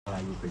Are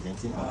you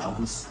representing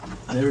campus?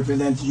 I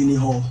represent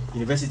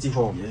University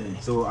Hall. Yeah.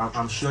 So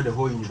I'm sure the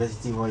whole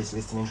University Hall is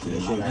listening to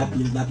the show.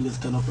 That place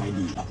turn up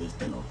Friday. That place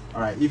turn up.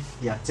 All right. If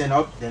you are 10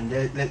 up, then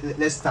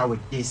let's start with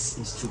this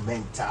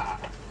instrumental.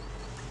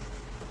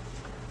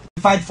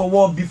 Fight for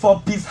war before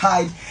peace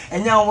hide.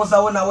 And now once I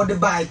want to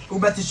buy,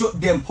 who better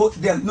shoot them, hold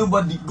them,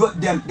 nobody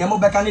got them. Them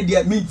back on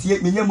the meet here,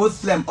 me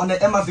Muslim on the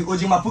MFC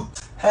Ojima put.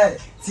 Hey,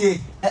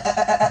 see,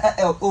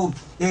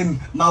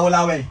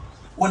 Maulawe,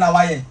 one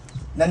away.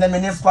 Nana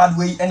mene squad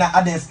way and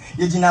others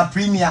yejina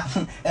premier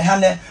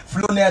ehane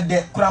flow near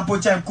the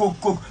crampo chen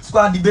cook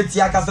squad debate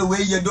yakasa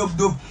way ye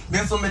dope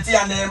ben so meti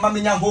ane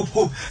maminya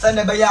hope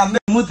send be ya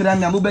mutra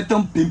me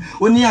amubetom pim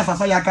oni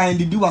asasa yaka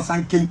and di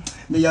wasanken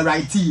me ya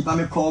righty ba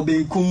me call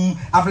ben kum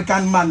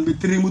African man be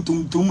three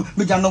mutum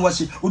me ja no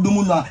washi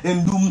odumu no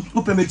endum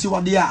upemeti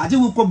wode a aje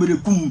wo kobere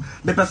kum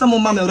be pesa mo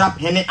ma me rap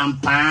hene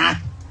ampa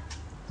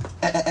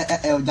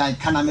jai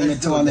kana me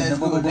to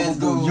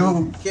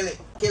yo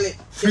Kill it.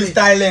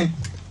 Freestyling.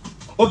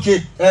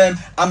 Okay,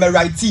 I'm a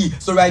righty,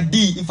 so right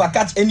D. If I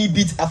catch any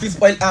beat, I feel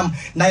spoil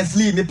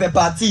nicely. Me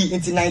pepper tea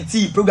into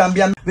 90 program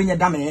be when you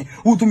dame.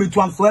 Who to me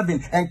to am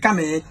swerving and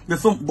coming. The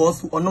some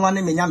boss who no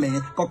one me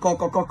nyame.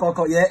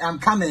 Koko. Yeah, I'm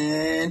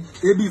coming.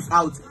 AB is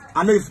out.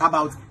 I know it's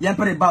about. Yeah,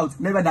 put about.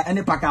 Maybe that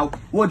any pack out.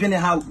 What do you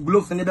how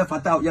gloves and never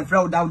fat out. Yeah,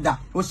 fraud out that.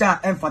 Osha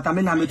and fata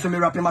me na me to me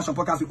rapping my shop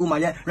podcast with Uma.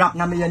 Yeah, rap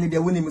na me ya ni de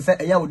winning me say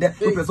yeah with that.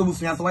 People so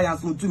busu so why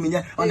answer to me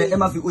yeah on the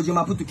MFC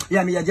Ojima Maputu.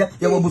 Yeah me yeah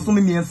wo busu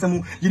me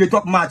ensemu. You dey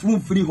talk match.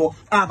 Free ho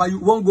but you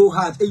won't go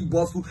hard. Hey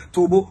boss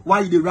Tobo, why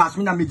you the rush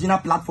me na Medina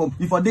platform?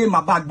 If I dey my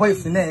bag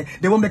boys in there,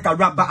 they won't make a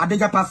rap but I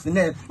danger pass in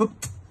there.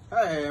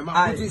 Hey,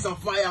 my put is on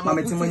fire, my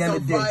put is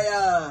on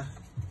fire.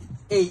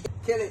 Hey,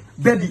 kill it.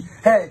 Baby,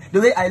 hey,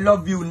 the way I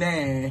love you,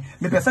 me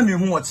person me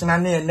who watch na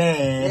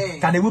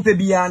can the whoop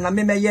be na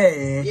me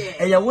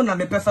yeah. Ya wona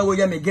me person wo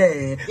ya me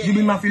ge. You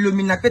be my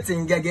Philomena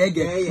petting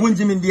ge.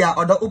 Wunji me dia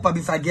odo upa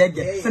bisa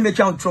ge. Se me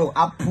twan tro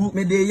apu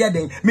me de ye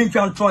den. Me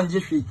twan tro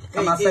nje hwi.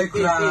 Kama say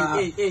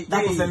kra.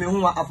 That is me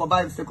who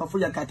afoba se kofu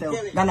ya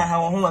katel. Gana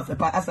ha won ho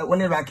fepa asa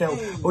woni rakel.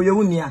 Oye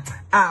wunia.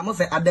 Mo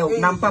say adel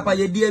na papa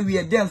ye die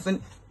wi dancing.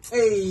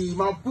 Hey,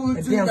 my put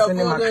in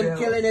the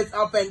killing it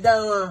up and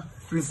down.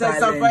 Send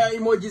some fire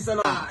emojis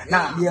and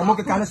nah, the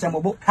monkey can say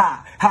mobo.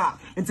 Ha.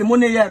 Into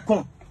money here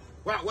come.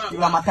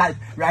 You are my type,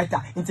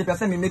 writer. Into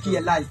person me make you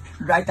alive,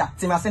 writer.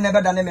 Tim I say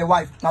never than my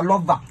wife, now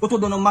lover. Oto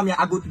don't know mommy,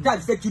 I go to die,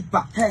 say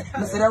keeper. Hey,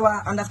 Mr.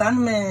 Rewa,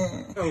 understand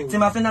me.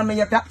 Tim I say na me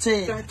ya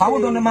capche. How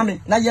don't know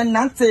mommy, na yen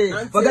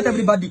nante. Forget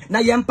everybody, na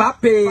yen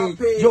pape.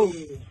 Yo.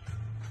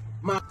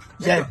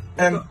 Yeah,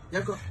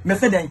 me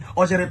say then,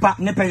 ojere pa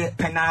ne pay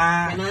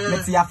pena. Me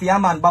ti afia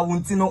man ba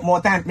wunti no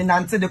more time. Me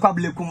nante de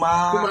kwable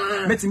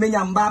kuma. Me ti me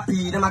nyamba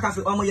pi. Dem aka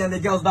say omo ye me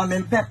girls ba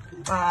me pep.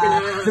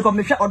 Because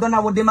me hwe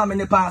odona wo de ma me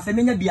ne pa. Se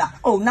me nya bia.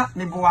 Oh na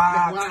me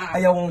boa.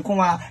 Aye won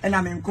ko a, e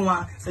na me nko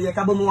a. Se ye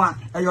kabo mu a,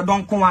 e yo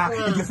don ko a.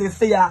 E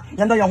say ya,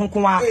 ye ndo ye ho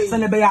ko a. Se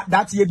ne be ya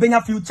that ye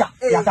benya future.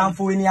 Ya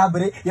tamfo ni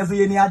abre, ye so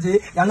ye ni age.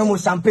 Ya no mo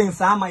champagne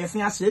sa ma ye so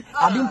ahye.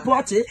 Adi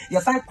mpoche, ye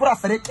san kura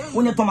fere.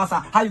 Wonye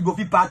Thomasa, how you go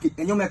fit party?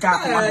 And you make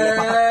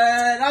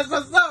that's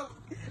what's up.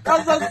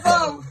 That's what's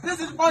up. This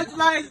is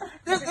punchline.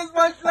 This is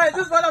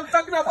what I'm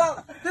talking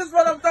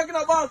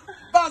about.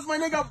 Boss, my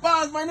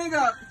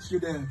nigga.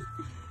 Shoot them.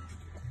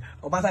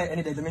 Obasa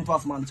any day the main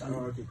first man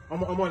channel. Okay.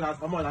 I'm on last.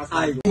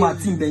 My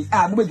team day.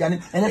 We gani.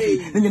 And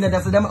then you know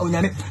that's them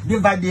onyame. This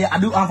vibe there I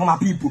do am for my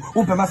people.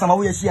 Who pema sama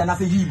we share na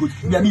say he good.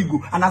 Be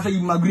amigo and I say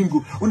my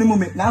gringo. Oni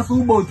moment na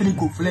so bo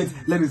trinko flex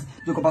levels.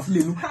 You go pass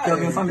lenu.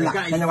 You family. Na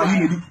nyawa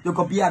ni you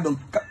copy Adam.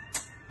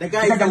 The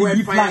guy is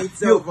the fire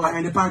itself.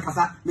 And the bank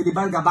kasa, me the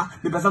bank gaba,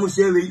 me pesa mo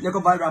share we, you go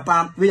buy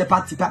rapa, we a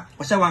party pa,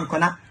 o share one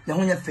corner, you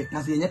want your fit,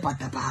 na so you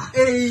party pa.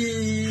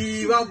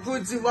 Hey,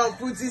 Maputu,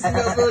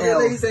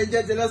 ladies and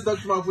gentlemen, let's talk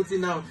to Maputu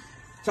now.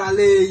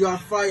 Charlie, you are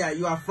fire.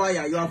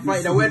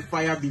 The word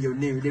fire be your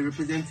name. They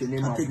represent your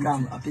name. I think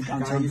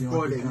I'm He's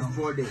for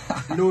there.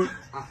 No,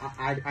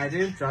 I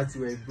didn't trust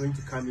you were going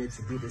to come here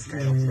to do this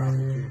kind of rap.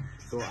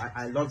 So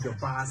I love your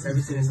bars.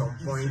 Everything is on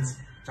point.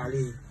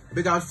 Charlie,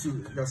 big ups to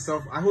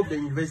yourself. I hope the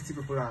university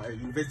people are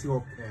university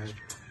of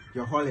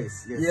your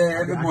hallers. Yes. Yeah,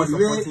 everybody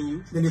supporting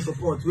you. They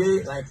support.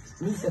 We like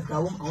me.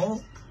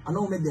 I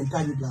don't make the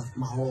entire class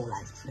my whole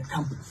like the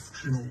campus.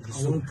 You know,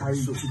 I won't carry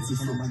the city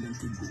from my them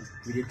go.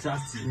 We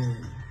trust you. Yeah.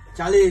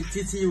 Charlie,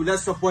 TTU,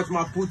 let's support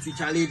Maputu.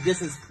 Charlie,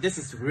 this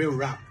is real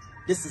rap.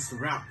 This is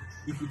rap.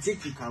 If you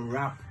think you can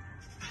rap,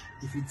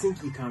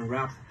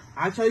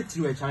 I actually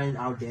threw a challenge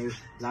out there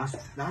last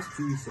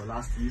 2 weeks or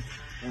last week,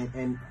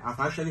 and I've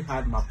actually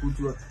had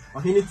Maputu.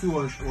 Ohinity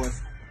was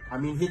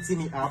hitting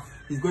me up.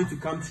 He's going to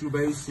come through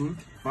very soon.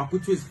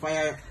 Maputu is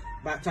fire,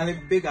 but Charlie,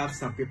 big up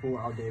some people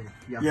out there.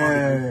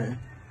 Yeah.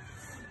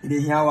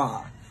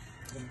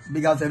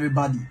 Big up to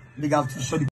everybody. Big up to Shodi.